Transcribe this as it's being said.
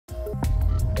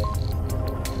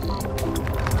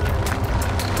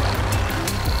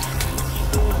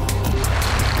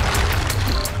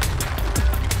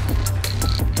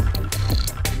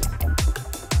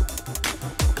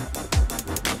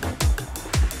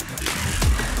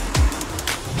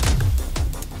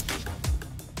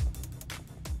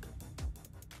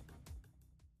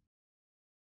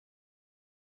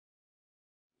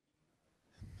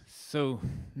So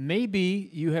maybe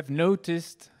you have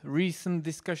noticed recent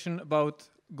discussion about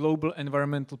global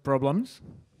environmental problems.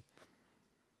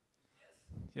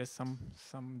 Yes,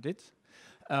 some did.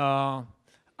 I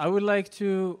would like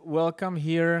to welcome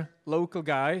here local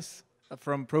guys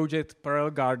from Project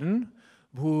Parallel Garden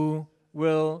who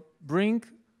will bring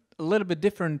a little bit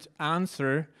different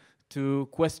answer to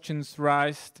questions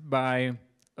raised by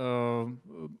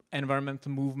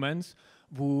environmental movements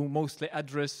who mostly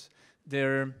address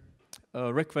their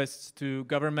requests to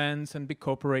governments and big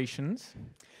corporations.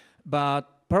 But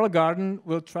Parallel Garden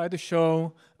will try to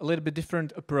show a little bit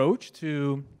different approach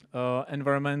to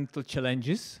environmental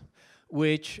challenges,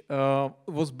 which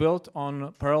was built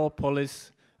on Parallel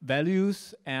Polis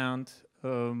values and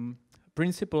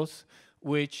principles,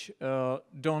 which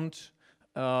don't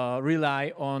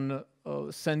rely on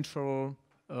central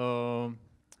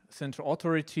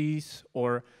authorities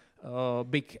or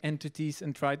big entities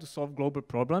and try to solve global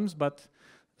problems, but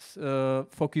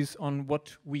focus on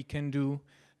what we can do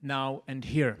now and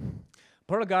here.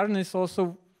 Parallel Garden is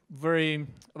also very,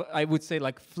 I would say,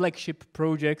 like flagship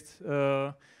project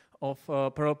of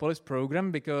Parallel Polis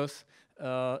program because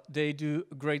they do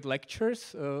great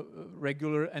lectures,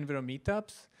 regular Enviro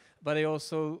meetups, but they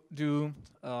also do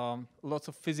lots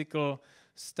of physical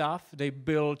stuff. They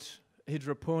build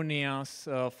hydroponics,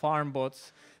 farm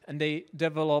bots, and they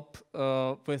develop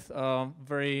with a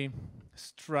very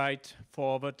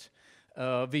straightforward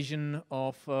vision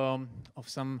of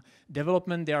some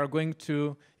development they are going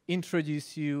to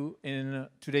introduce you in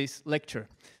today's lecture.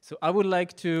 So I would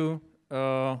like to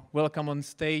welcome on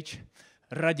stage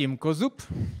Radim Kozub.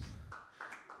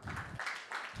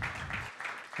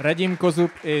 Radim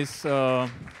Kozub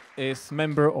is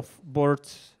member of board,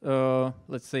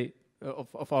 let's say,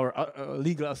 of our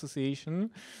legal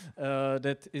association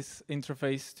that is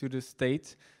interfaced to the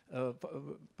state.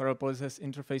 Parallel Polis has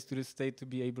interfaced to the state to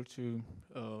be able to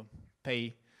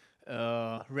pay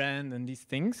rent and these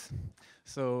things.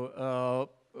 So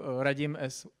Radim,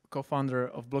 as co-founder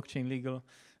of Blockchain Legal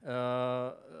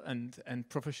and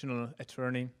professional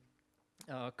attorney,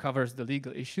 covers the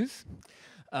legal issues.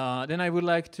 Then I would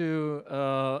like to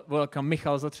welcome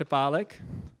Michal Zatřepálek,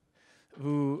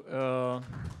 who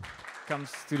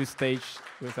comes to the stage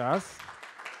with us.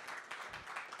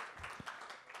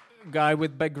 Guy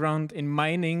with background in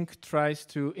mining tries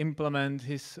to implement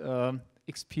his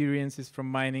experiences from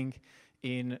mining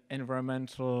in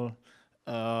environmental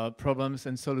problems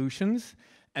and solutions.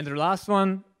 And the last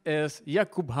one is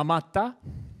Jakub Hamata.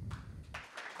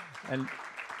 And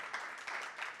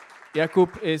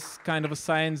Jakub is kind of a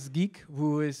science geek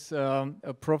who is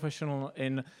a professional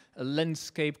in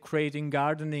landscape creating,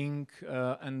 gardening,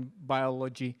 and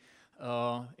biology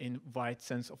in wide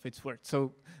sense of its word.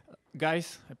 So,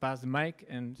 guys, I pass the mic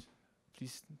and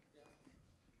please.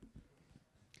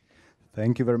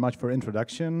 Thank you very much for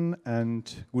introduction and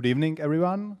good evening,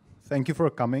 everyone. Thank you for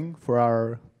coming for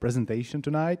our presentation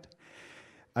tonight.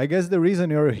 I guess the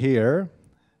reason you're here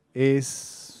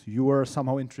is you are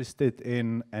somehow interested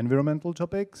in environmental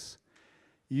topics.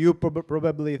 You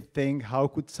probably think, how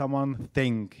could someone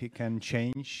think he can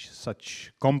change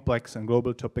such complex and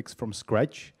global topics from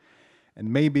scratch? And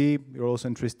maybe you're also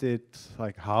interested,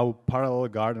 like how Parallel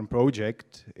Garden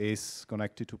project is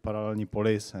connected to Paralelni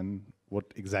Polis and what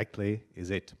exactly is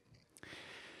it.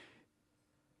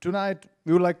 Tonight,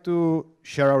 we would like to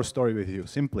share our story with you,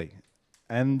 simply.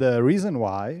 And the reason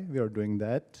why we are doing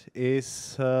that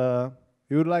is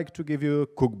we would like to give you a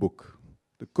cookbook.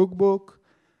 The cookbook,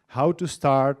 how to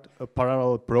start a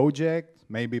parallel project,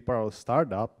 maybe parallel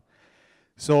startup.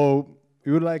 So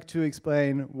we would like to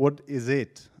explain what is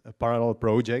it, a parallel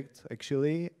project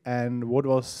actually, and what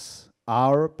was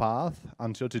our path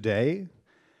until today,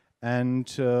 and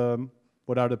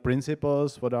what are the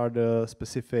principles, what are the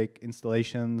specific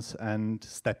installations and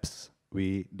steps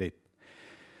we did.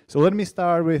 So let me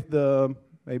start with the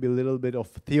maybe a little bit of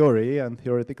theory and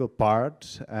theoretical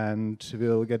part, and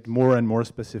we'll get more and more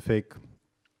specific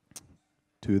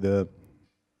to the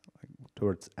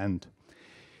towards end.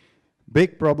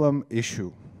 Big problem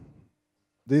issue.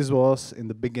 This was in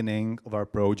the beginning of our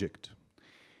project.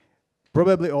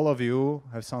 Probably all of you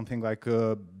have something like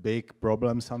a big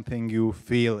problem, something you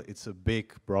feel it's a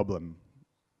big problem.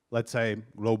 Let's say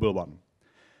global one.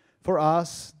 For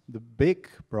us, the big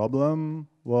problem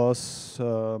was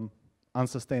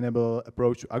unsustainable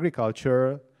approach to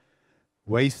agriculture,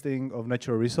 wasting of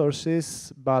natural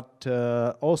resources, but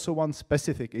also one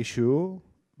specific issue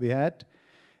we had,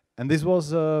 and this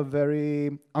was a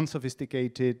very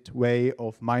unsophisticated way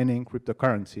of mining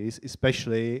cryptocurrencies,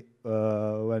 especially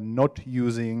when not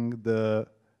using the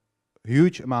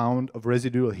huge amount of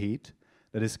residual heat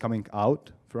that is coming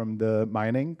out from the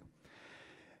mining.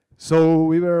 So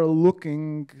we were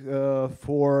looking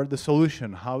for the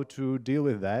solution, how to deal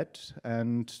with that,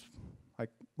 and like,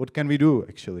 what can we do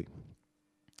actually?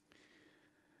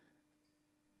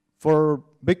 For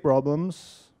big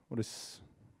problems, what is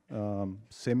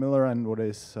similar and what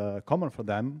is common for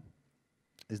them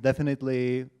is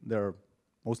definitely they're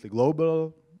mostly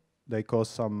global, they cause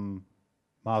some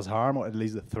mass harm or at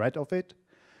least the threat of it,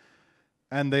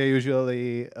 and they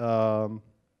usually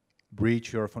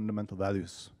breach your fundamental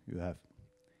values you have.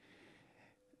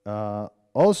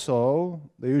 Also,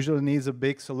 they usually need a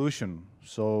big solution.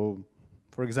 So,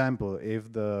 for example,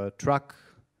 if the truck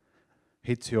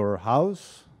hits your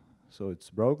house, so it's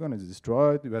broken, it's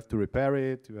destroyed, you have to repair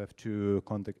it, you have to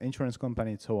contact insurance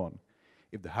company and so on.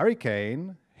 If the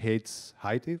hurricane hits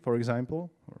Haiti, for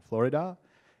example, or Florida,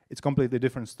 it's completely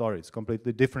different story. It's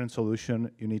completely different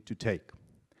solution you need to take.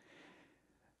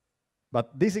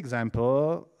 But this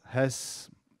example has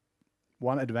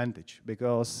one advantage,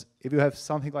 because if you have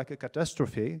something like a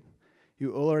catastrophe,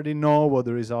 you already know what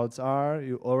the results are,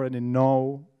 you already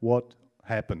know what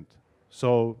happened.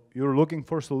 So you're looking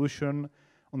for a solution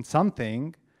on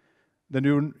something, then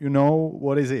you know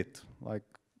what is it. Like,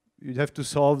 you have to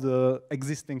solve the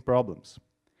existing problems.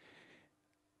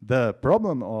 The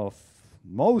problem of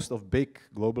most of big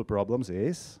global problems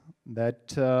is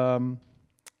that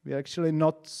we're actually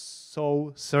not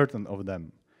so certain of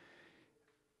them.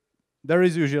 There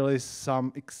is usually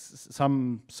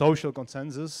some social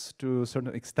consensus to a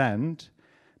certain extent,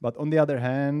 but on the other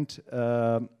hand,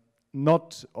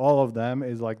 not all of them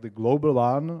is like the global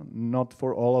one. Not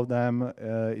for all of them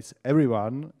is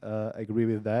everyone agree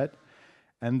with that.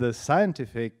 And the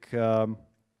scientific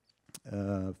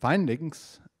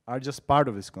findings are just part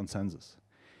of this consensus.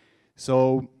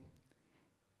 So,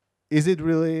 is it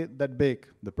really that big,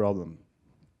 the problem?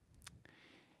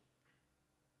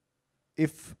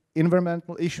 If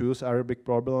environmental issues are a big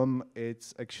problem,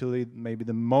 it's actually maybe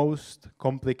the most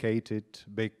complicated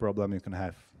big problem you can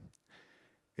have.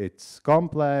 It's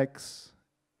complex,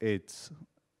 it's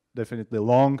definitely a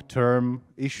long-term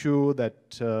issue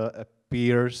that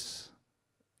appears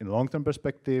in long-term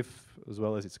perspective, as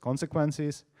well as its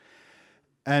consequences.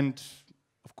 And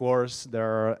of course, there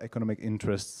are economic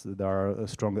interests that are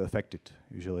strongly affected,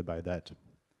 usually by that.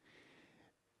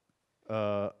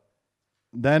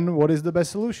 Then what is the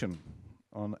best solution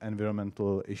on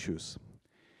environmental issues?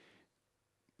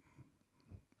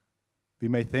 We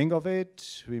may think of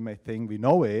it, we may think we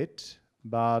know it,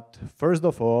 but first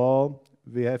of all,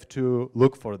 we have to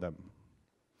look for them.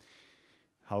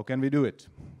 How can we do it?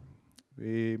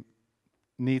 We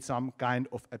need some kind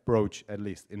of approach, at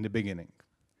least in the beginning.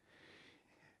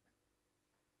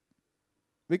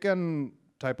 We can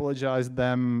typologize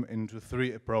them into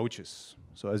 3 approaches.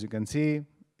 So as you can see,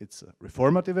 it's a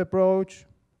reformative approach.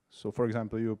 So for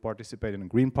example, you participate in a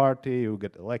Green Party, you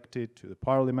get elected to the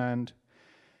parliament.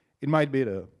 It might be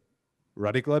the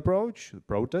radical approach, the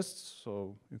protests,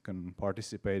 so you can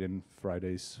participate in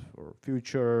Fridays for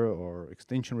Future or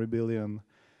Extinction Rebellion,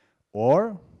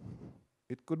 or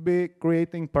it could be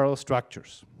creating parallel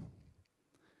structures.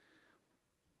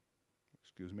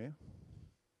 Excuse me.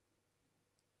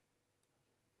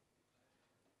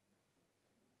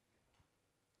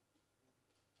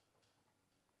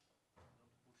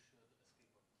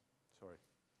 Sorry,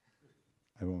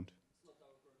 I won't.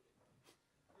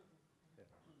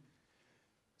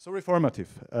 So reformative.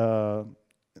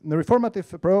 The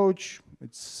reformative approach,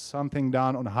 it's something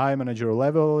done on a high managerial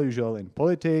level, usually in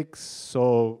politics.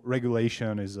 So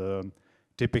regulation is a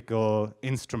typical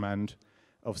instrument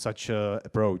of such an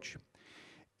approach.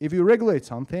 If you regulate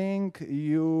something,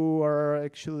 you are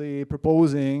actually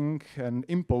proposing and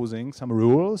imposing some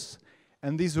rules,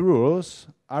 and these rules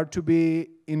are to be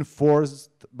enforced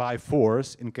by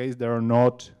force in case they are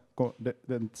not, that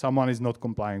someone is not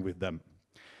complying with them.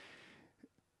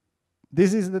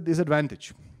 This is the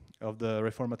disadvantage of the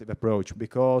reformative approach,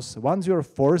 because once you're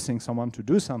forcing someone to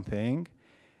do something,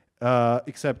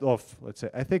 except of, let's say,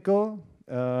 ethical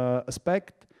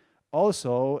aspect,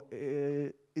 also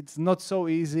it's not so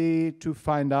easy to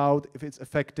find out if it's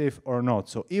effective or not.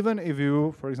 So even if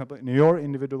you, for example, in your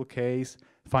individual case,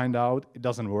 find out it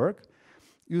doesn't work,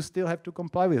 you still have to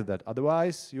comply with that.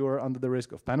 Otherwise, you're under the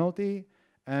risk of penalty,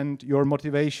 and your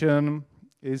motivation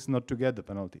is not to get the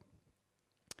penalty.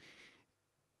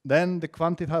 Then the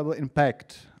quantifiable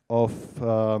impact of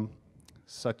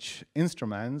such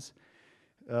instruments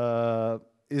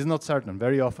is not certain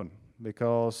very often,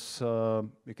 because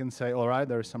we can say, all right,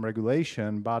 there is some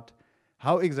regulation, but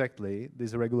how exactly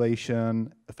this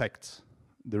regulation affects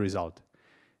the result?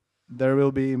 there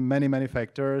will be many, many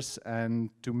factors, and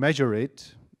to measure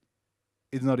it,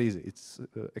 it's not easy. It's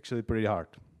actually pretty hard.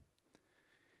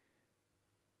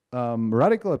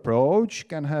 Radical approach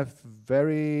can have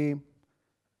very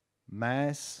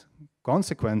mass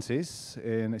consequences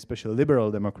in especially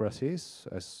liberal democracies,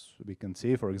 as we can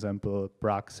see. For example,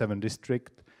 Prague 7th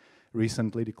district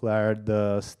recently declared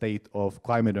the state of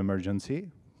climate emergency.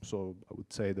 So I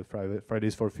would say the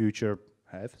Fridays for Future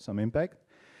have some impact.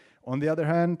 On the other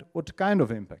hand, what kind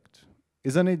of impact?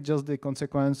 Isn't it just the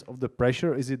consequence of the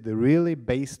pressure? Is it really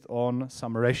based on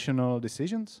some rational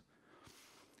decisions?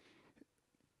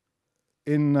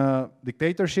 In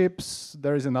dictatorships,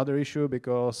 there is another issue,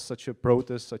 because such a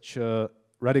protest, such a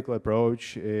radical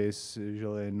approach is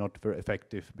usually not very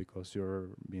effective, because you're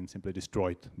being simply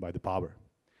destroyed by the power.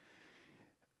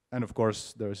 And of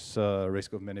course, there's a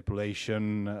risk of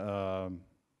manipulation.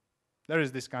 There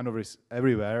is this kind of risk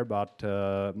everywhere, but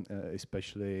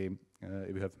especially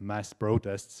if you have mass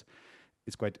protests,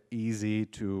 it's quite easy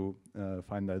to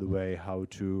find out a way how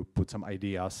to put some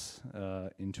ideas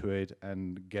into it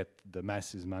and get the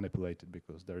masses manipulated,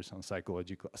 because there is some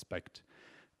psychological aspect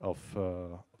of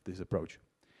this approach.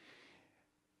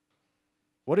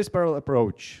 What is parallel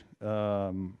approach?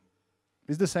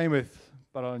 It's the same with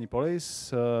Paralelni Polis.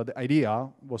 The idea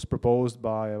was proposed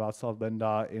by Václav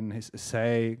Benda in his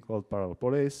essay called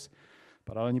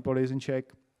Paralelni Polis in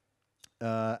Czech,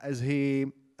 as he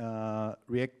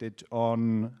reacted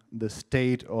on the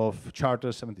state of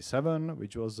Charter 77,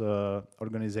 which was an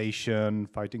organization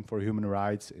fighting for human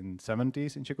rights in the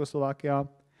 70s in Czechoslovakia.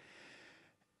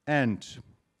 And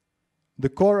the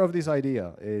core of this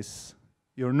idea is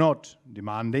you're not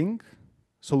demanding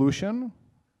solution,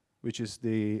 which is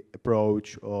the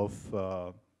approach of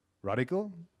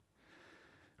radicals.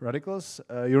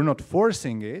 You're not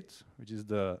forcing it, which is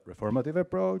the reformative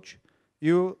approach.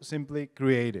 You simply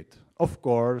create it. Of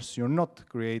course, you're not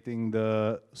creating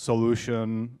the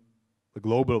solution, the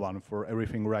global one for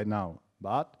everything right now,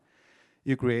 but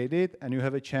you create it and you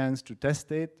have a chance to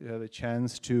test it, you have a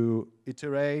chance to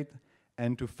iterate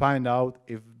and to find out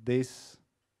if this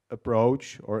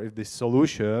approach or if this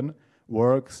solution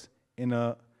works in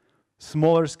a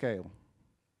smaller scale.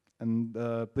 And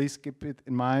please keep it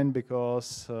in mind,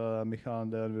 because Michal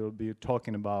and Dan will be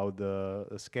talking about the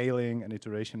scaling and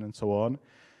iteration and so on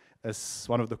as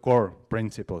one of the core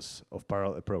principles of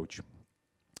parallel approach.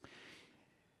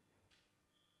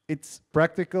 It's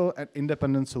practical and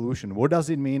independent solution. What does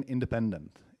it mean,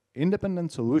 independent?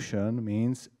 Independent solution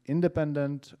means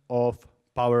independent of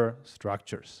power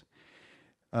structures.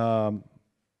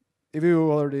 If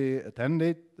you already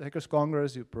attended the Hackers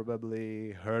Congress, you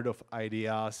probably heard of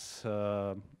ideas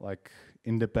like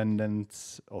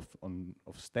independence of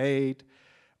state,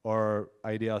 or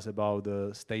ideas about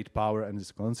the state power and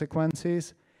its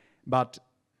consequences. But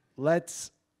let's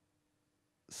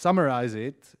summarize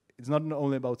it. It's not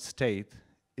only about state,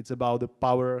 it's about the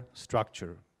power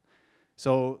structure.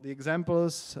 So the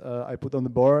examples I put on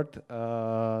the board,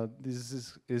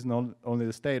 this is not only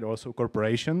the state, also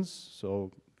corporations.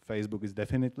 So Facebook is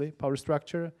definitely power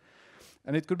structure.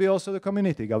 And it could be also the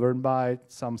community, governed by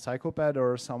some psychopath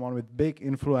or someone with big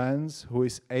influence who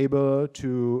is able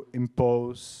to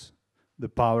impose the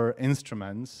power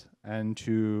instruments and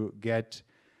to get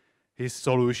his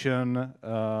solution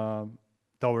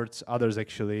towards others,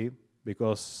 actually,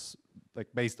 because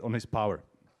based on his power.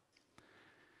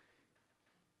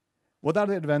 What are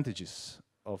the advantages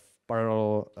of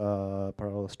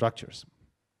parallel structures?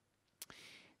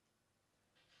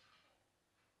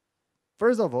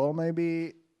 First of all,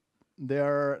 maybe they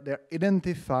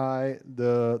identify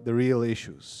the real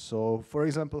issues. So, for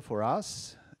example, for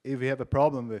us, if we have a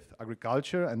problem with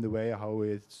agriculture and the way how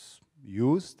it's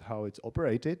used, how it's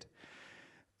operated,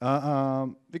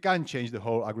 we can't change the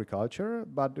whole agriculture,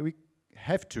 but we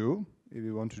have to, if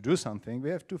we want to do something,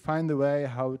 we have to find a way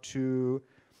how to,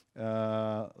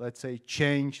 let's say,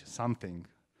 change something.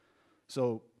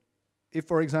 So, if,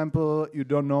 for example, you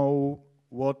don't know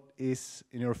what is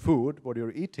in your food, what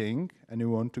you're eating, and you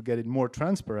want to get it more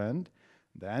transparent,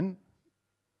 then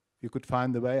you could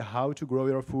find the way how to grow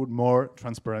your food more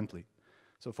transparently.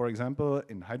 So for example,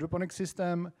 in hydroponic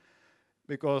system,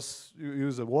 because you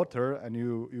use the water and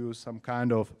you use some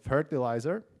kind of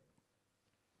fertilizer,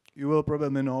 you will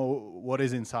probably know what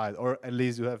is inside, or at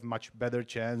least you have much better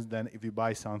chance than if you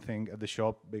buy something at the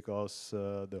shop, because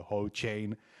the whole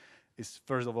chain is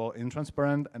first of all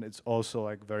intransparent, and it's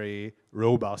also very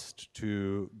robust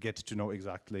to get to know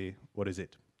exactly what is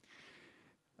it.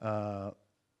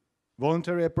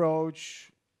 Voluntary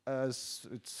approach, as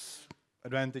its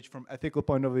advantage from ethical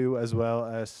point of view, as well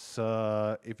as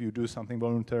if you do something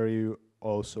voluntary, you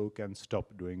also can stop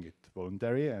doing it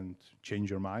voluntarily and change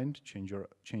your mind,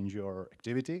 change your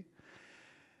activity.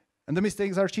 And the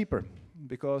mistakes are cheaper,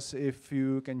 because if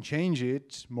you can change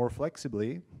it more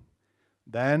flexibly,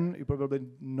 then you probably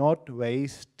not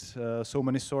waste so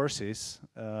many resources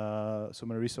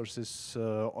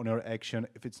on your action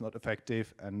if it's not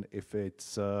effective and if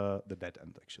it's the dead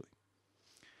end, actually.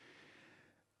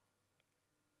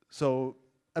 So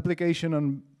application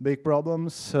on big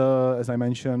problems, as I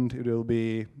mentioned, it will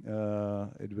be,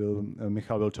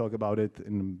 Michal will talk about it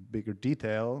in bigger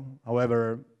detail.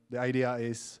 However, the idea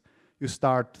is you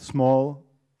start small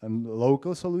and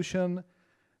local solution,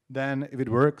 then if it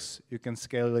works, you can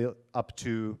scale it up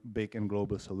to big and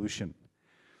global solution.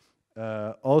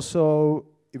 Also,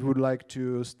 if you would like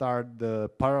to start the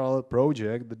parallel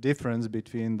project, the difference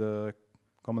between the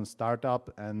common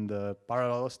startup and the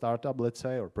parallel startup, let's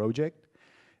say, or project,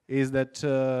 is that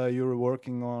you're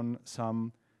working on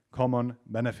some common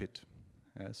benefit.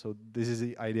 So this is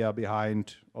the idea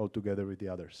behind all together with the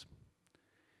others.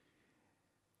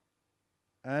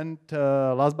 And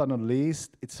last but not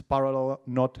least, it's parallel,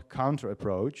 not counter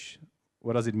approach.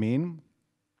 What does it mean?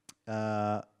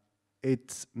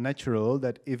 It's natural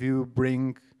that if you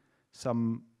bring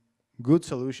some good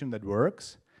solution that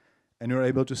works and you're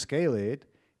able to scale it,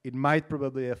 it might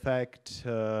probably affect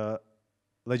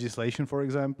legislation, for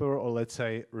example, or let's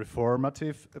say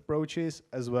reformative approaches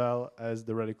as well as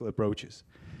the radical approaches.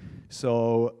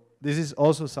 So this is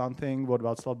also something what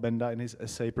Václav Benda in his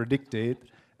essay predicted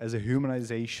as a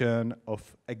humanization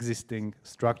of existing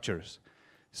structures.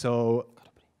 So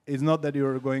it's not that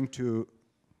you're going to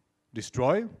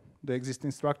destroy the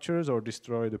existing structures or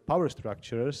destroy the power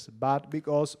structures, but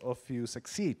because of you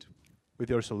succeed with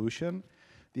your solution,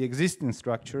 the existing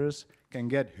structures can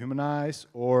get humanized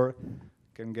or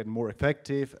can get more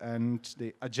effective and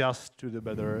they adjust to the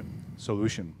better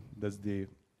solution. That's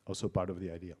also part of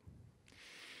the idea.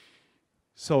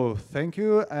 So thank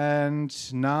you, and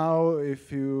now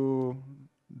if you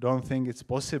don't think it's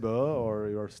possible or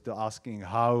you're still asking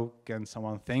how can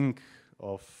someone think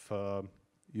of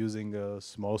using a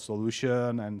small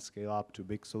solution and scale up to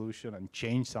big solution and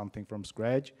change something from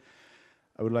scratch,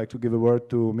 I would like to give a word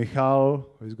to Michal,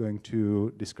 who is going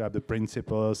to describe the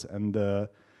principles and the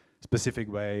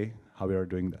specific way how we are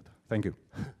doing that. Thank you.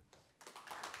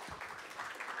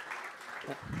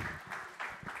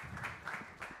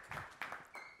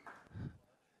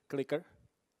 Clicker.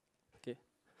 Okay.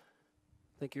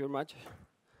 Thank you very much.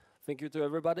 Thank you to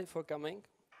everybody for coming.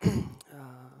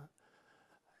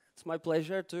 It's my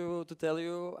pleasure to tell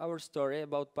you our story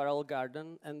about Parallel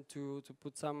Garden and to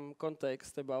put some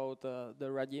context about the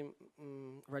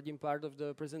Radim part of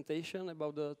the presentation,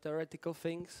 about the theoretical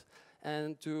things,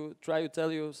 and to try to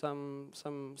tell you some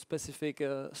specific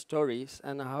stories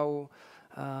and how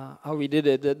we did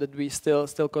it, that we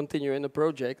still continue in the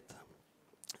project.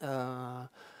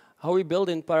 How we build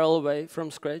in parallel way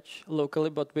from scratch, locally,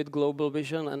 but with global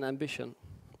vision and ambition.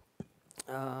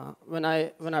 When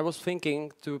I was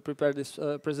thinking to prepare this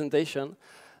presentation,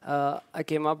 I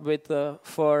came up with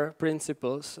 4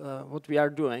 principles, what we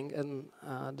are doing, and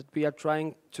that we are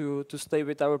trying to stay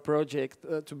with our project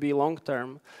to be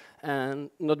long-term and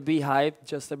not be hyped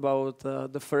just about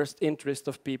the first interest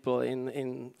of people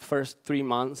in first 3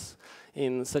 months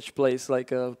in such place like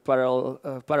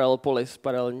Paralelni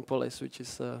Polis, which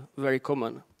is very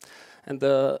common. And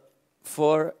the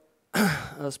 4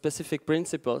 specific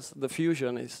principles, the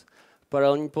fusion is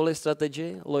Paralelni Polis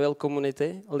strategy, loyal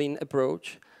community, lean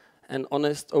approach, and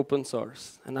honest open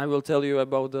source. And I will tell you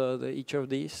about each of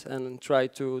these and try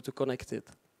to connect it.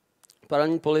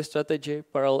 Paralelni Polis strategy,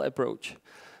 parallel approach.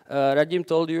 Radim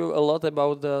told you a lot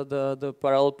about the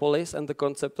Parallel Polis and the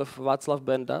concept of Václav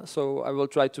Benda, so I will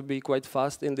try to be quite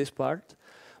fast in this part.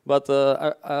 But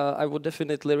I would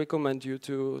definitely recommend you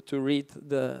to read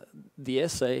the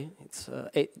essay.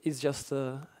 It's just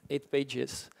 8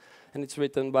 pages, and it's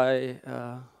written by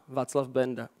Václav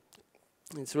Benda.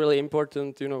 It's really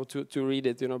important, to read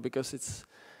it, because it's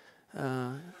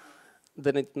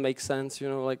then it makes sense,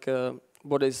 like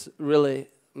what is really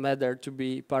matter to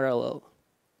be parallel.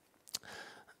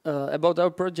 About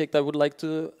our project, I would like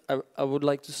to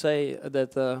say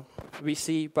that we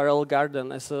see Parallel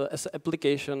Garden as an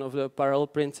application of the parallel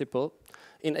principle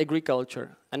in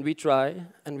agriculture, and we try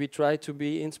to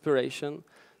be inspiration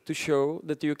to show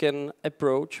that you can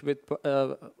approach with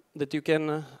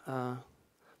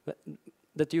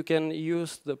that you can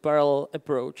use the parallel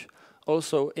approach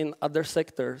also in other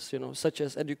sectors, such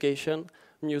as education,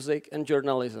 music, and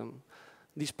journalism.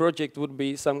 This project would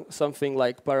be something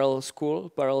like parallel school,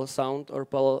 parallel sound, or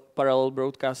parallel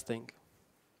broadcasting.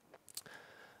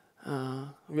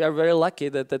 we are very lucky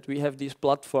that we have this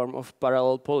platform of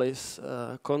Parallel Polis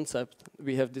concept.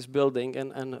 We have this building,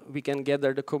 and we can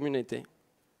gather the community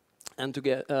and to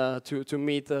get to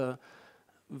meet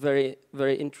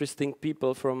very interesting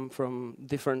people from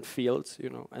different fields, you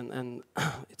know, and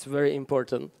it's very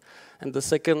important. And the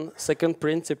second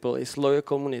principle is loyal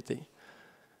community.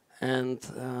 And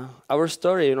our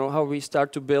story, you know, how we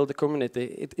start to build a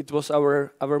community, it was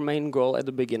our main goal at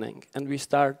the beginning. And we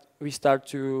start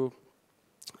to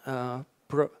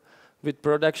with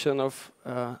production of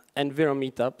Enviro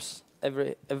meetups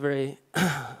every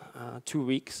 2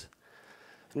 weeks.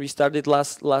 And we started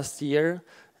last year,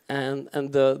 and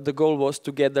the goal was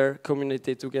to gather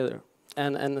community together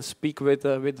and speak with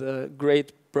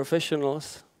great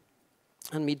professionals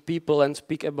and meet people and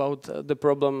speak about the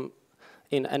problem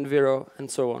in Enviro and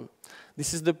so on.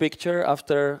 This is the picture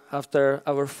after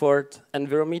our 4th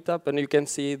Enviro meetup, and you can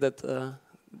see that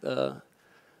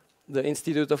the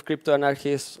Institute of Crypto Anarchy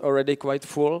is already quite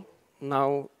full.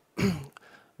 Now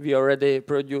we already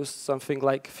produced something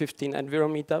like 15 Enviro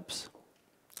meetups,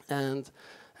 and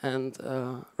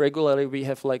regularly we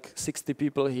have like 60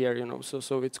 people here, you know.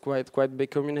 So it's quite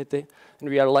big community, and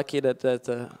we are lucky that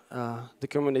the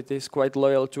community is quite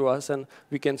loyal to us, and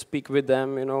we can speak with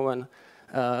them, you know, and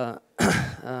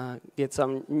get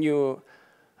some new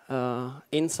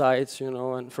insights, you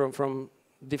know, and from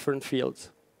different fields.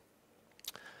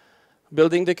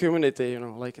 Building the community, you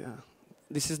know, like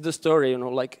this is the story, you know,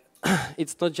 like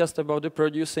it's not just about the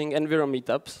producing Enviro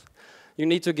meetups. You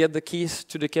need to get the keys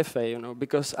to the cafe, you know,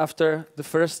 because after the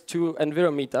first 2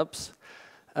 Enviro meetups,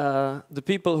 the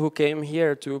people who came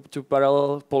here to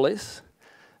Parallel Polis,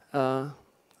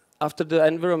 after the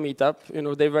Enviro meetup, you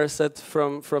know, they were said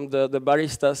from the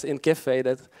baristas in cafe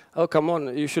that, oh, come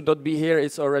on, you should not be here.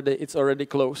 It's already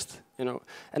closed, you know.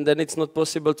 And then it's not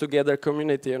possible to gather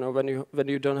community, you know, when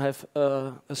you don't have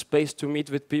a space to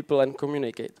meet with people and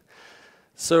communicate.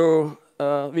 So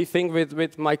we think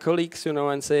with my colleagues, you know,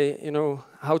 and say, you know,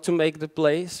 how to make the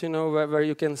place, you know, where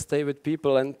you can stay with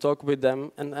people and talk with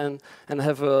them and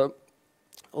have a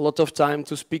lot of time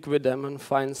to speak with them and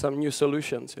find some new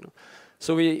solutions, you know.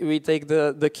 So we take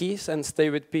the keys and stay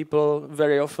with people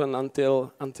very often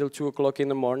until 2 o'clock in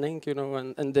the morning, you know,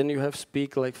 and then you have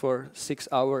speak like for 6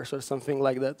 hours or something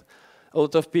like that. A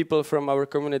lot of people from our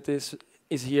communities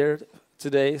is here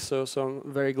today, so I'm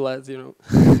very glad, you know.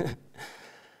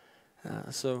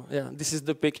 So yeah, this is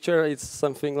the picture. It's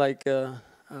something like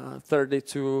 30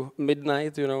 to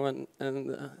midnight, you know,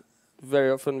 and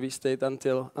very often we stayed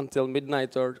until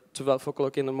midnight or 12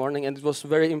 o'clock in the morning, and it was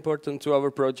very important to our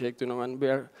project, you know, and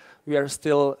we are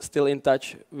still in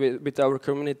touch with our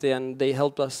community, and they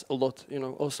helped us a lot, you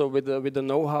know, also with the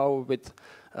know-how,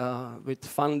 with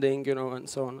funding, you know, and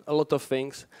so on, a lot of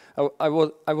things. I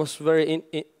was very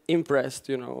impressed,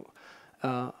 you know,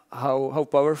 how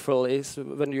powerful it is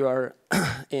when you are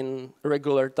in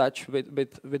regular touch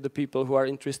with the people who are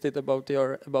interested about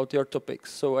your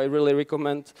topics. So I really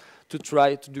recommend to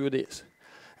try to do this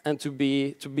and to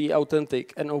be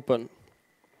authentic and open.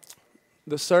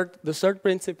 The third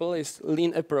principle is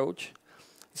lean approach.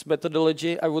 It's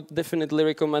methodology. I would definitely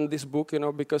recommend this book, you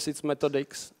know, because it's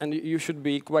methodics, and you should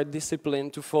be quite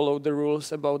disciplined to follow the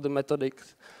rules about the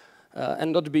methodics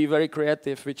and not be very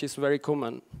creative, which is very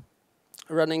common.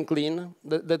 Running clean,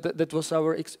 that was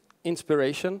our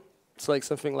inspiration. It's like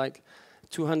something like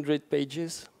 200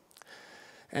 pages.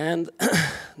 And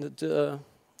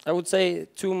I would say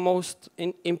 2 most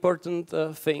important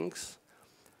things,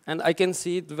 and I can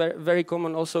see it very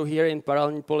common also here in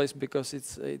Paralelni Polis, because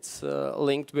it's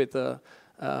linked with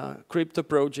crypto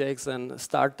projects and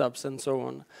startups and so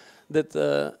on,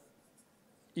 that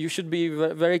you should be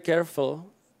very careful,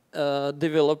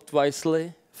 developed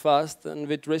wisely, fast, and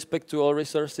with respect to all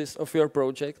resources of your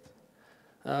project.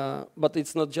 But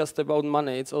it's not just about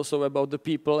money, it's also about the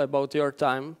people, about your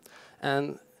time.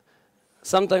 And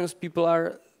sometimes people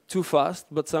are too fast,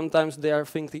 but sometimes they are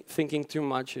thinking too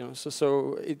much, you know.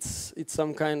 So it's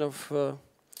some kind of,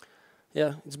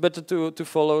 yeah, it's better to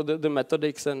follow the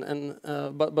methodics,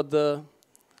 but the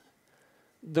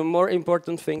more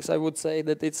important things, I would say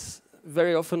that it's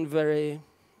very often very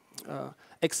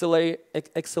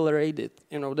accelerated,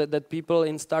 you know, that people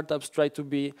in startups try to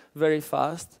be very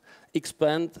fast,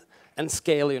 expand and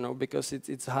scale, you know, because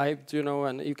it's hyped, you know,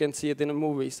 and you can see it in the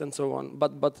movies and so on.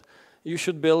 But you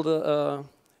should build a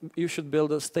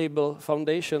stable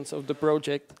foundations of the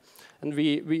project, and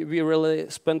we really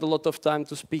spend a lot of time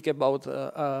to speak about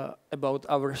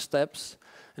our steps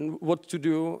and what to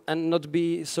do, and not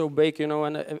be so big, you know,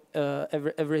 and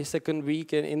every second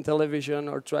week in television,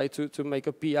 or try to make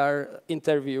a PR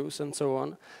interviews and so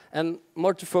on, and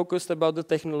more to focus about the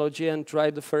technology and try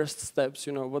the first steps,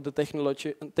 you know, what the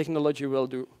technology will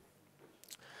do.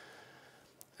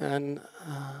 And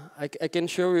I can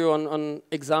show you on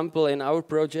example in our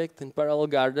project in Parallel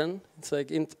Garden. It's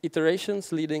like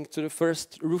iterations leading to the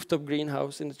first rooftop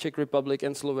greenhouse in the Czech Republic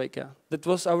and Slovakia. That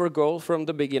was our goal from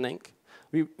the beginning.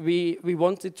 We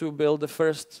wanted to build the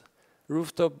first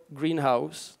rooftop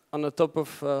greenhouse on the top of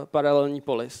Paralelni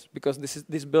Polis, because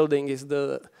this building is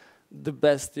the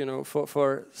best, you know,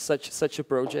 for such a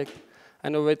project. I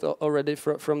know it already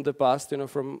from the past, you know,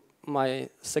 from my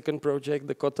second project,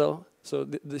 the Kotel. So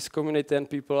this community and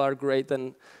people are great,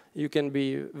 and you can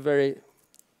be very,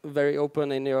 very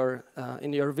open in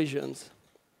your visions.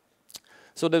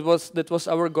 So that was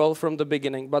our goal from the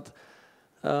beginning. But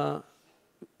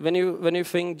when you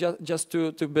think just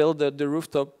to build the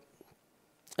rooftop,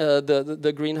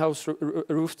 the greenhouse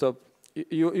rooftop,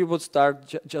 you would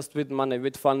start just with money,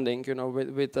 with funding, you know,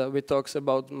 with talks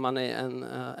about money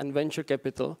and venture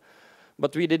capital.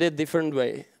 But we did it different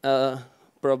way,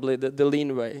 probably the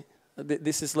lean way.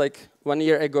 This is like 1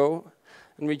 year ago,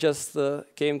 and we just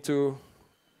came to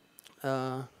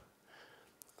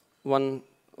one,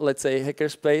 let's say,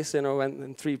 hackerspace, you know,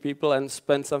 and 3 people, and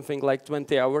spent something like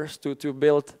 20 hours to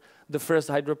build the first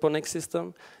hydroponic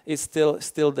system. It's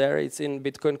still there. It's in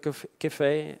Bitcoin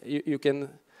Cafe. You can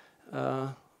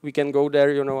we can go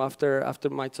there, you know, after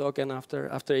my talk and after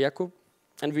Jakub,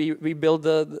 and we build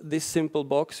this simple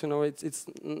box. You know, it's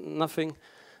nothing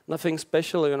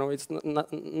special, you know, it's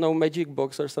no magic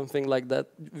box or something like that.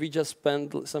 We just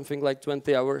spend something like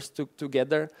 20 hours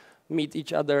together, meet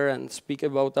each other and speak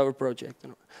about our project. You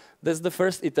know. That's the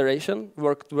first iteration,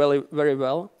 worked very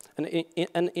well,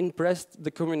 and impressed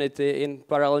the community in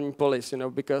Paralelni Polis, you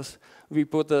know, because we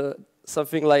put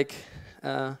something like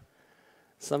a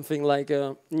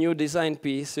new design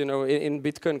piece, you know, in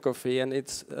Bitcoin Coffee, and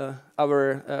it's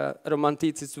our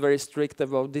romantics is very strict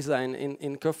about design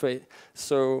in coffee,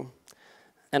 so,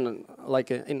 and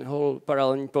like in whole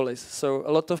Paralelni Polis. So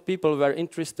a lot of people were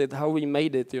interested how we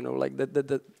made it, you know, like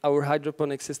that our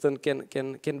hydroponic system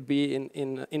can be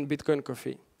in Bitcoin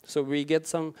Coffee. So we get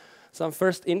some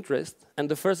first interest, and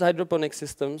the first hydroponic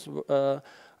systems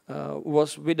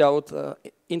was without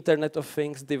Internet of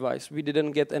Things device. We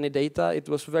didn't get any data. It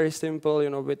was very simple, you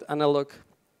know, with analog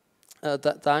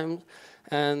time,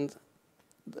 and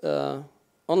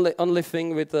only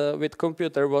thing with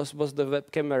computer was the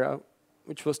web camera,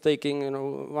 which was taking, you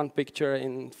know, 1 picture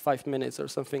in 5 minutes or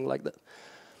something like that.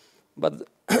 But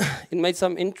it made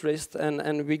some interest,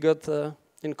 and we got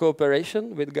in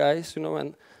cooperation with guys, you know,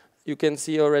 and you can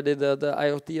see already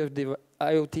the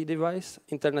IoT device,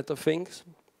 Internet of Things.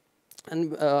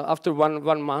 And after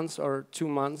one month or 2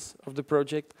 months of the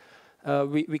project,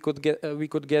 we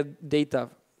could get data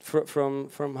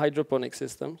from hydroponic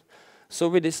systems. So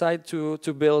we decided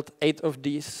to build 8 of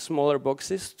these smaller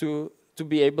boxes to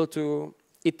be able to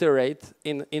iterate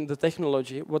in the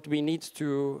technology what we need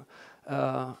to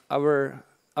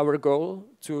our goal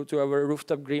to our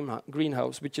rooftop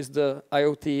greenhouse, which is the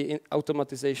IoT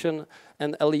automatization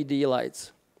and LED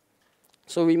lights.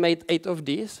 So we made 8 of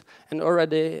these, and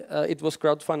already it was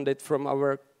crowdfunded from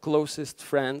our closest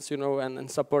friends, you know, and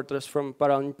supporters from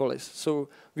Paralelni Polis. So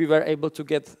we were able to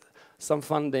get some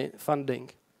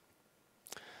funding.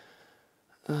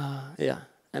 Yeah,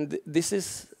 and this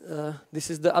is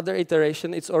the other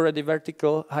iteration. It's already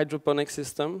vertical hydroponic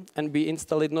system, and we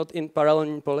installed it not in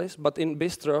Paralelni Polis, but in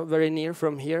Bistro, very near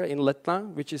from here in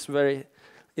Letna, which is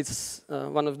it's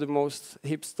one of the most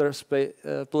hipster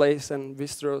place and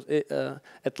bistros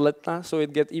at Letna, so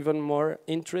it get even more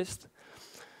interest.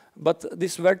 But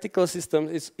this vertical system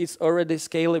is already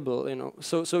scalable, you know.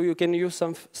 So you can use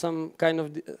some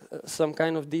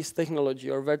kind of this technology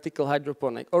or vertical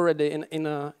hydroponic already in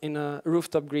a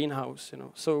rooftop greenhouse, you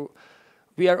know. So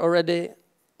we are already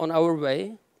on our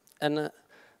way, and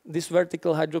this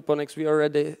vertical hydroponics we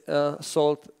already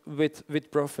sold with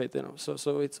profit, you know.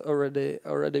 So it's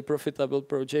already profitable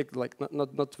project, like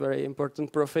not very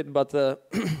important profit, but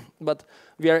but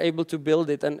we are able to build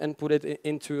it and put it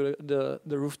into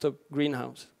the rooftop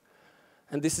greenhouse.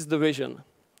 And this is the vision.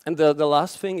 And the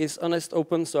last thing is honest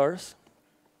open source.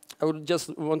 I would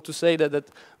just want to say that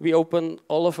we open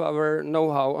all of our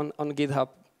know-how on GitHub.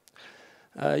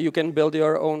 You can build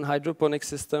your own hydroponic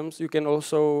systems. You can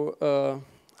also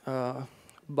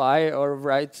buy or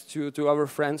write to our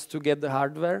friends to get the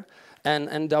hardware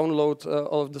and download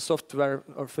all of the software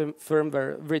or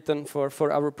firmware written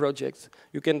for our projects.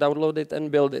 You can download it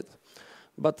and build it.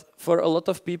 But for a lot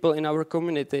of people in our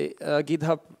community,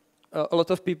 GitHub, a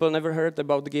lot of people never heard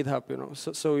about GitHub, you know.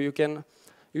 So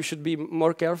you should be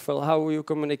more careful how you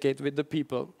communicate with the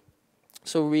people.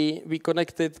 So we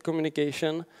connected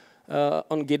communication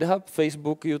on GitHub,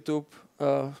 Facebook, YouTube,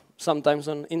 sometimes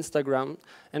on Instagram,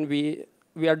 and we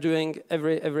are doing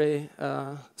every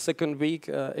second week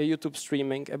a YouTube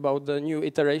streaming about the new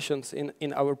iterations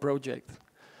in our project.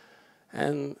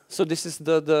 And so this is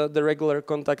the regular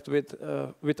contact with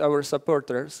our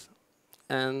supporters,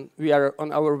 and we are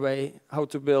on our way how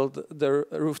to build the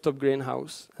rooftop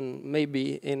greenhouse, and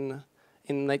maybe in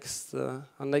next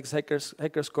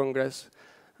Hackers Congress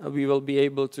we will be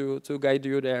able to guide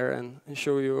you there and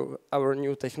show you our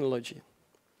new technology.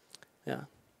 Yeah,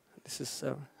 this is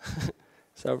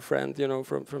our friend, you know,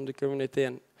 from the community,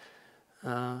 and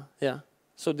yeah.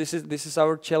 So this is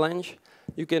our challenge.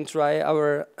 You can try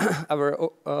our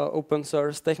open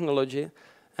source technology,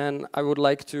 and I would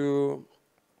like to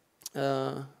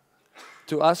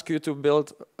ask you to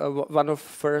build one of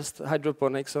first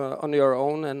hydroponics on your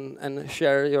own and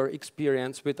share your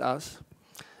experience with us.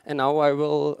 And now I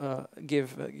will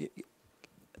give the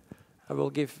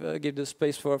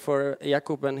space for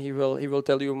Jakub, and he will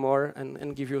tell you more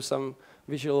and give you some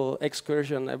visual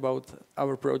excursion about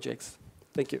our projects.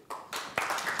 Thank you.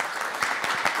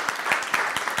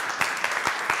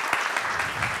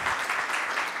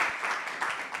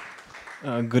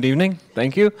 Good evening,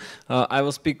 thank you. I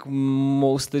will speak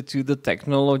mostly to the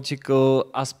technological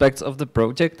aspects of the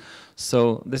project.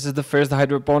 So this is the first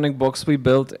hydroponic box we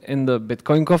built in the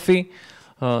Bitcoin Coffee.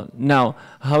 Now,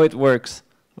 how it works.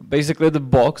 Basically the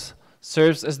box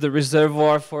serves as the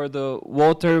reservoir for the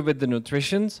water with the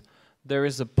nutritions. There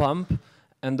is a pump,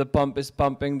 and the pump is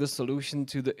pumping the solution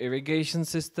to the irrigation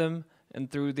system, and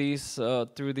through these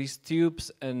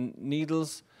tubes and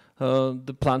needles,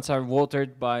 the plants are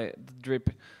watered by the drip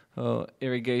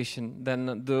irrigation.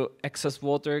 Then the excess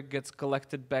water gets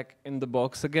collected back in the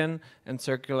box again and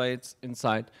circulates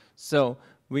inside. So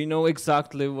we know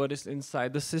exactly what is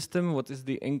inside the system, what is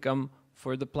the income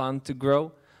for the plant to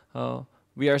grow.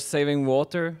 We are saving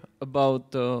water,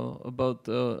 about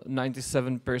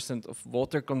 97% of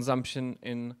water consumption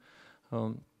in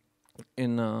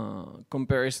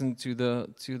comparison to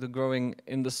the growing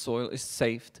in the soil is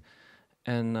saved.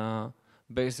 And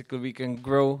basically we can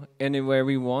grow anywhere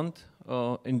we want,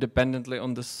 independently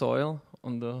on the soil,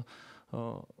 on the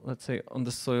let's say on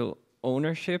the soil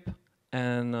ownership,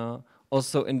 and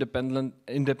also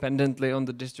independently on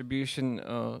the distribution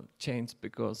chains,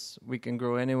 because we can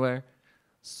grow anywhere.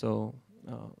 So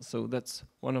so that's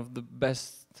one of the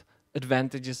best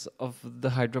advantages of the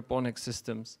hydroponic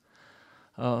systems.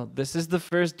 This is the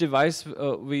first device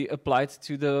we applied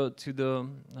to the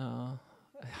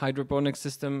hydroponic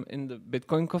system in the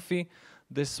Bitcoin Coffee.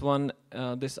 This one,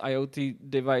 this IoT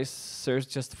device serves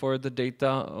just for the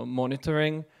data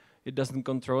monitoring. It doesn't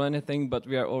control anything, but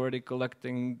we are already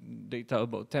collecting data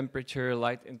about temperature,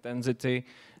 light intensity,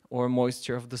 or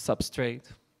moisture of the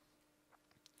substrate.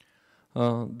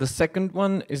 The second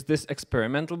one is this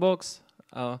experimental box.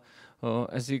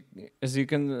 As you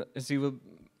will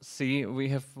see, we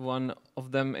have one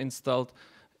of them installed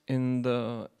in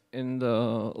the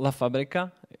La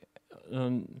Fabrica,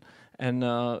 and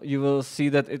you will see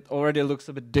that it already looks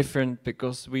a bit different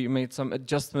because we made some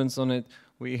adjustments on it.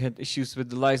 We had issues with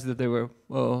the lights, that they were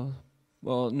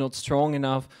not strong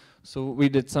enough, so we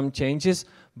did some changes.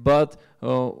 But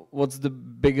what's the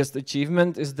biggest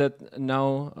achievement is that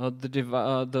now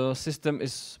the system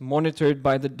is monitored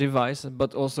by the device,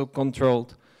 but also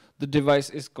controlled. The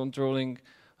device is controlling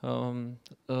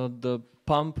the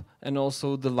pump and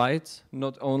also the lights,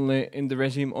 not only in the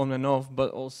regime on and off, but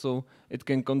also it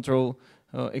can control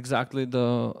exactly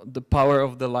the power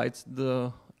of the lights,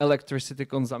 the electricity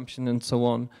consumption, and so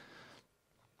on.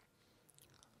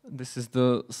 This is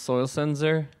the soil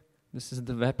sensor. This is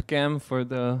the webcam for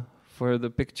the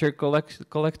picture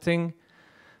collecting,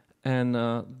 and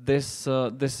this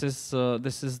is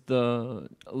the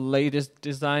latest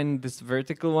design. This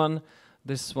vertical one.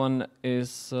 This one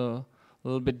is a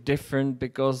little bit different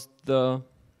because the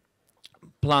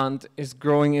plant is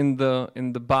growing in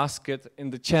the basket in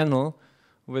the channel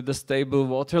with a stable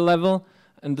water level,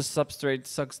 and the substrate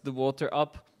sucks the water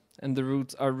up, and the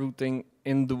roots are rooting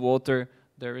in the water.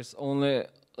 There is only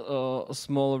a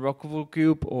small rockwool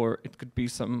cube, or it could be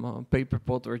some paper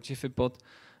pot or jiffy pot,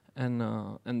 and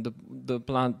the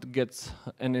plant gets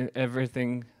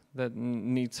everything that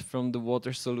needs from the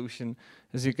water solution.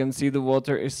 As you can see, the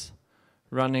water is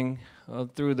running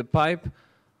through the pipe.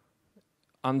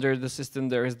 Under the system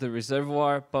there is the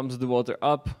reservoir, pumps the water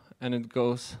up, and it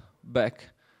goes back.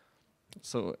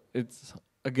 So it's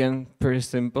again, pretty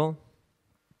simple.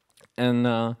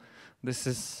 And this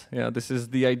is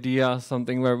the idea,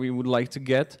 something where we would like to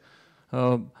get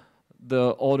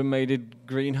the automated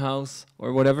greenhouse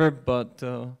or whatever. But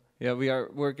yeah, we are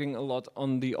working a lot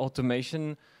on the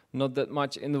automation, not that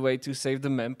much in the way to save the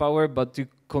manpower, but to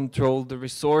control the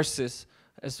resources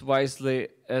as wisely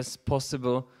as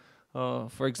possible.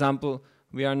 For example,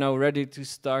 we are now ready to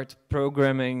start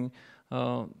programming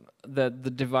that the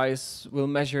device will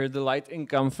measure the light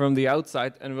income from the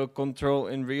outside and will control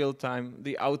in real time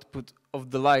the output of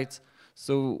the light.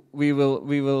 So we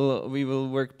will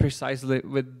work precisely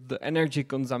with the energy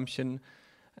consumption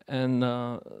and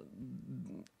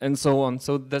so on.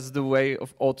 So that's the way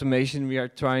of automation we are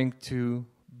trying to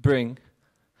bring.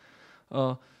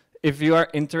 If you are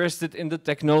interested in the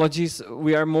technologies,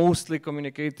 we are mostly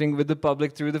communicating with the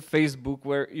public through the Facebook,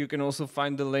 where you can also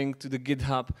find the link to the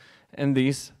GitHub and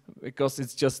these, because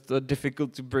it's just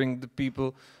difficult to bring the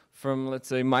people from, let's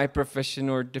say, my profession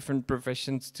or different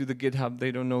professions to the GitHub.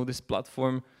 They don't know this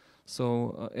platform.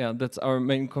 So yeah, that's our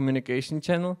main communication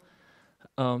channel.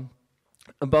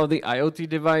 About the IoT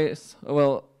device,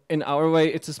 well, in our way,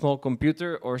 it's a small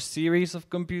computer or series of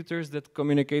computers that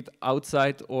communicate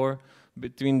outside or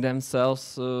between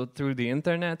themselves through the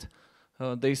internet.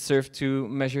 They serve to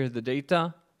measure the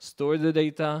data, store the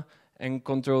data, and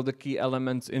control the key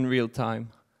elements in real time.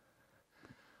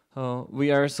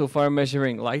 We are so far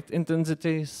measuring light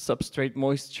intensity, substrate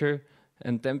moisture,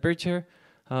 and temperature.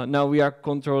 Now we are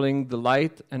controlling the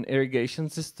light and irrigation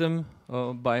system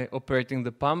by operating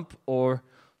the pump or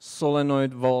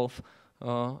solenoid valve,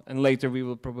 and later we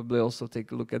will probably also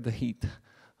take a look at the heat.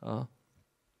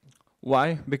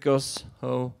 Why? Because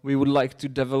we would like to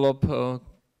develop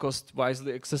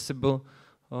cost-wisely accessible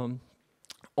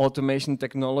automation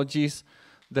technologies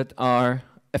that are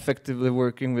effectively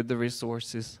working with the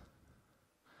resources.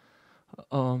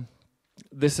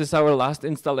 This is our last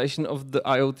installation of the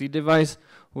IoT device.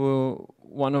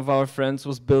 One of our friends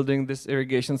was building this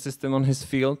irrigation system on his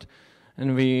field,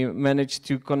 and we managed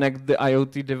to connect the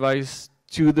IoT device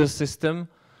to the system.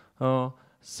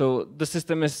 So the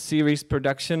system is series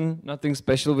production, nothing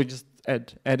special. We just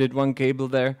added one cable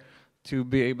there to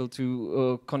be able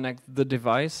to connect the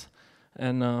device.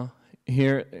 And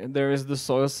here there is the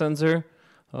soil sensor.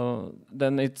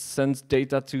 Then it sends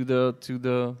data to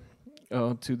the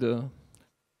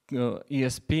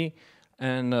ESP,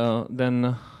 and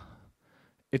then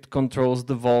it controls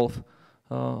the valve.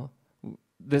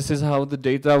 This is how the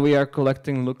data we are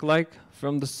collecting look like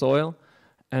from the soil.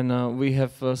 And we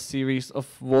have a series of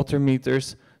water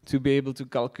meters to be able to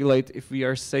calculate if we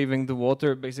are saving the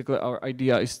water. Basically, our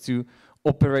idea is to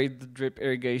operate the drip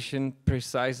irrigation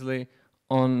precisely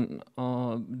on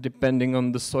depending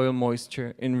on the soil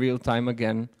moisture in real time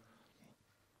again.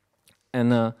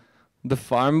 And the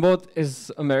FarmBot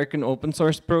is American open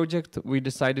source project. We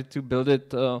decided to build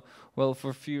it well for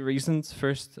a few reasons.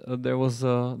 First, there was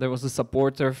a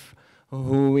supporter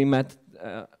who we met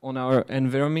on our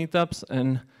Enviro meetups,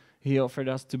 and he offered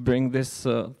us to bring this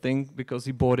thing because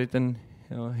he bought it and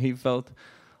he felt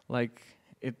like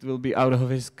it will be out of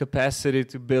his capacity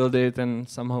to build it and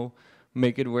somehow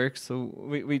make it work. So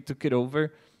we took it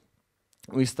over.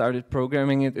 We started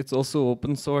programming it. It's also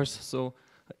open source, so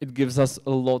it gives us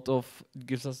a lot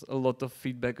of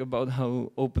feedback about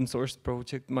how open source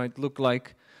project might look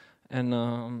like and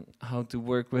how to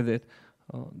work with it.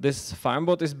 This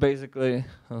FarmBot is basically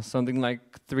something like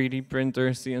 3D printer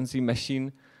CNC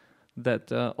machine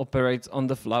that operates on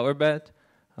the flower bed.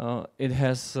 It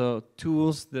has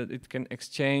tools that it can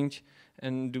exchange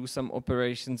and do some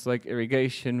operations like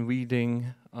irrigation, weeding.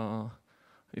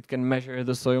 It can measure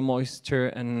the soil moisture,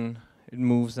 and it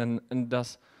moves and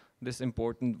does this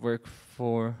important work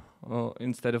for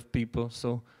instead of people.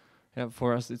 So yeah,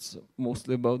 for us it's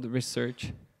mostly about the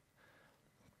research.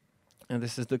 And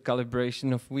this is the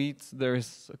calibration of weeds. There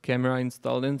is a camera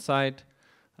installed inside.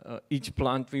 Each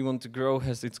plant we want to grow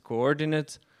has its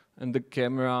coordinates, and the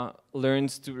camera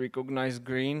learns to recognize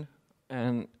green.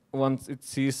 And once it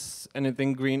sees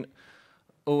anything green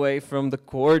away from the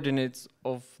coordinates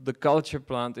of the culture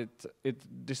plant,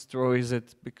 it destroys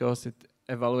it because it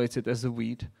evaluates it as a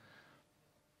weed.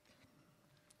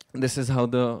 This is how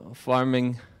the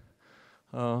farming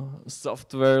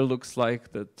software looks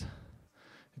like. That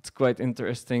it's quite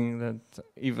interesting that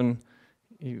even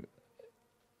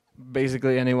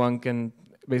basically anyone can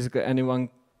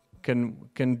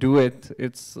do it.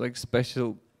 It's like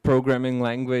special programming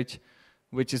language,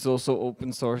 which is also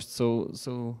open source. So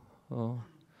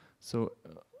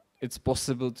it's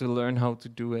possible to learn how to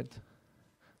do it.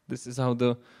 This is how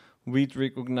the weed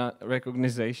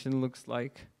recognition looks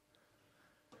like.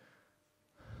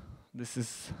 this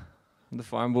is the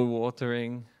farm we're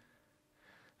watering,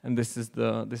 and this is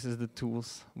the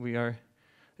tools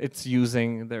it's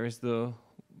using. There is the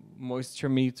moisture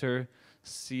meter,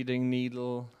 seeding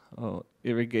needle,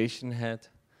 irrigation head,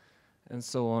 and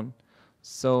so on.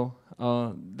 So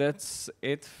that's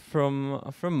it from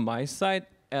my side.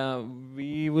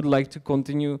 We would like to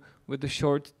continue with a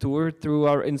short tour through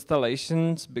our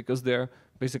installations because they're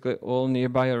basically all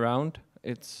nearby around.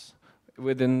 It's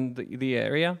within the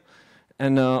area,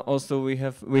 and also we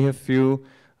have few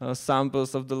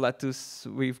samples of the lettuce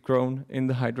we've grown in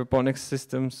the hydroponic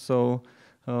system. So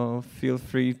feel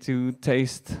free to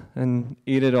taste and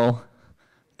eat it all.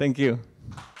 Thank you.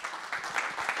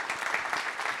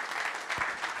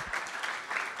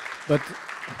 But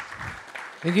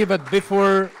thank you. But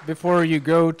before you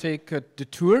go, take the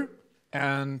tour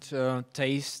and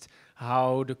taste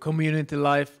how the community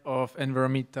life of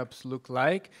Enviromeetups look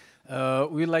like.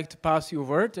 We'd like to pass you a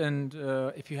word, and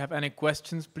if you have any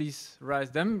questions, please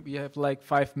raise them. We have like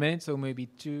 5 minutes, so maybe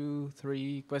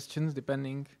 2-3 questions,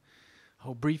 depending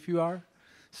how brief you are.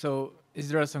 So, is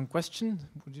there some question?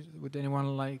 Would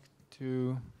anyone like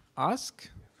to ask?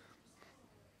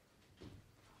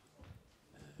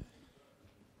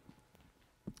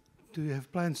 Do you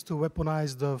have plans to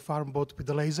weaponize the farm bot with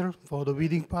the laser for the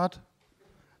weeding part?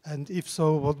 And if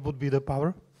so, what would be the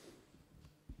power?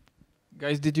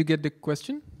 Guys, did you get the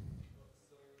question?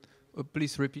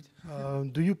 Please repeat.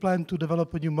 Do you plan to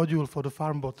develop a new module for the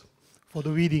farm bot, for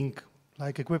the weeding,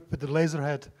 like equipped with the laser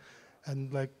head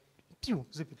and like, pew,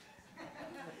 zip it?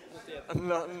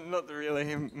 Not really,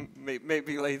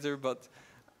 maybe later, but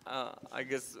I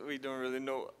guess we don't really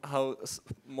know how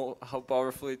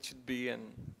powerful it should be,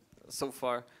 and so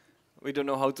far we don't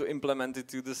know how to implement it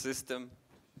to the system.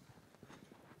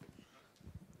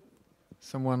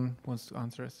 Someone wants to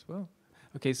answer as well.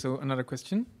 Okay, so another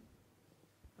question.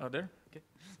 Oh, there? Okay.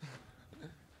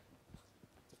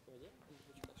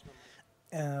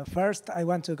 First, I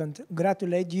want to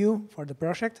congratulate you for the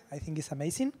project. I think it's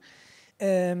amazing.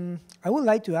 I would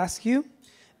like to ask you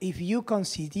if you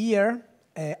consider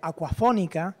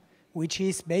aquaponica, which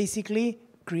is basically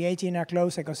creating a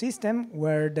closed ecosystem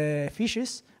where the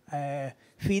fishes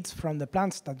feeds from the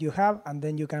plants that you have, and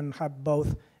then you can have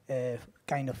both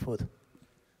kind of food.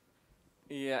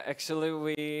 Yeah, actually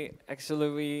we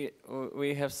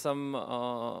have some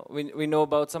we know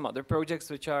about some other projects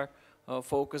which are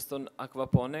focused on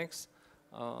aquaponics.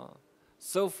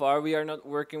 So far we are not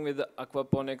working with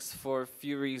aquaponics for a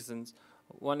few reasons.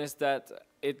 One is that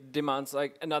it demands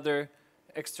like another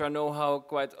extra know-how,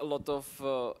 quite a lot of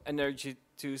energy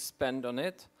to spend on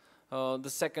it. The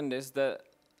second is that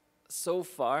so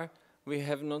far we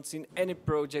have not seen any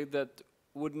project that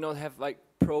would not have like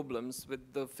problems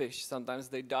with the fish. Sometimes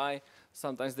they die,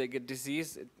 sometimes they get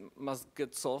disease. It must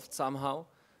get solved somehow,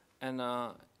 and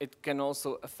it can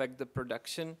also affect the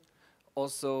production.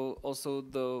 Also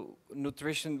the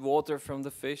nutrition water from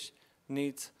the fish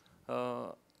needs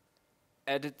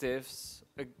additives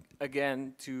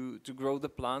again to grow the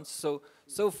plants.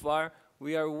 So far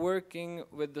we are working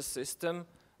with the system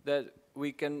that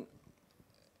we can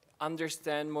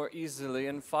understand more easily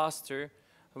and faster.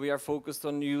 We are focused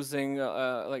on using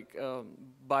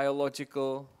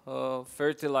biological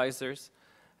fertilizers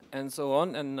and so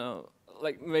on, and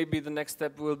like maybe the next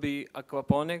step will be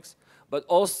aquaponics. But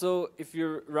also, if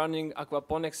you're running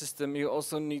aquaponics system, you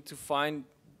also need to find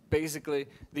basically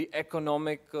the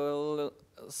economical,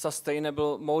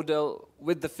 sustainable model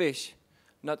with the fish,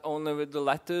 not only with the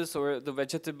lettuce or the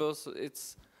vegetables.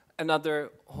 It's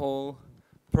another whole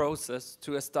process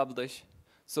to establish.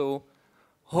 So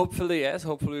hopefully, yes,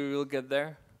 hopefully we will get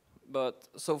there, but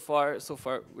so far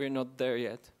we're not there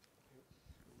yet.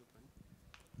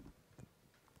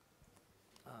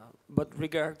 But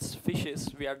regards fishes,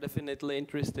 we are definitely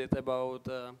interested about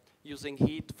using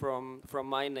heat from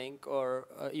mining or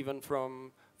even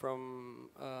from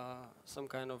some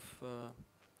kind of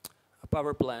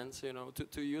power plants, you know,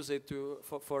 to use it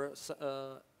for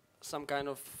some kind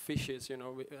of fishes, you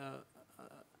know. It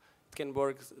can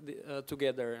work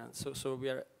together, and so we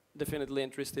are definitely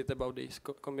interested about this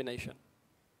combination.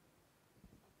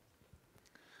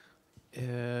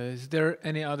 Is there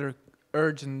any other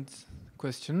urgent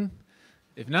question?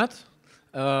 If not,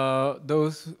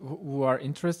 those who are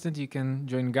interested, you can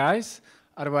join guys.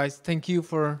 Otherwise, thank you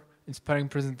for inspiring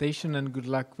presentation and good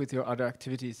luck with your other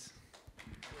activities.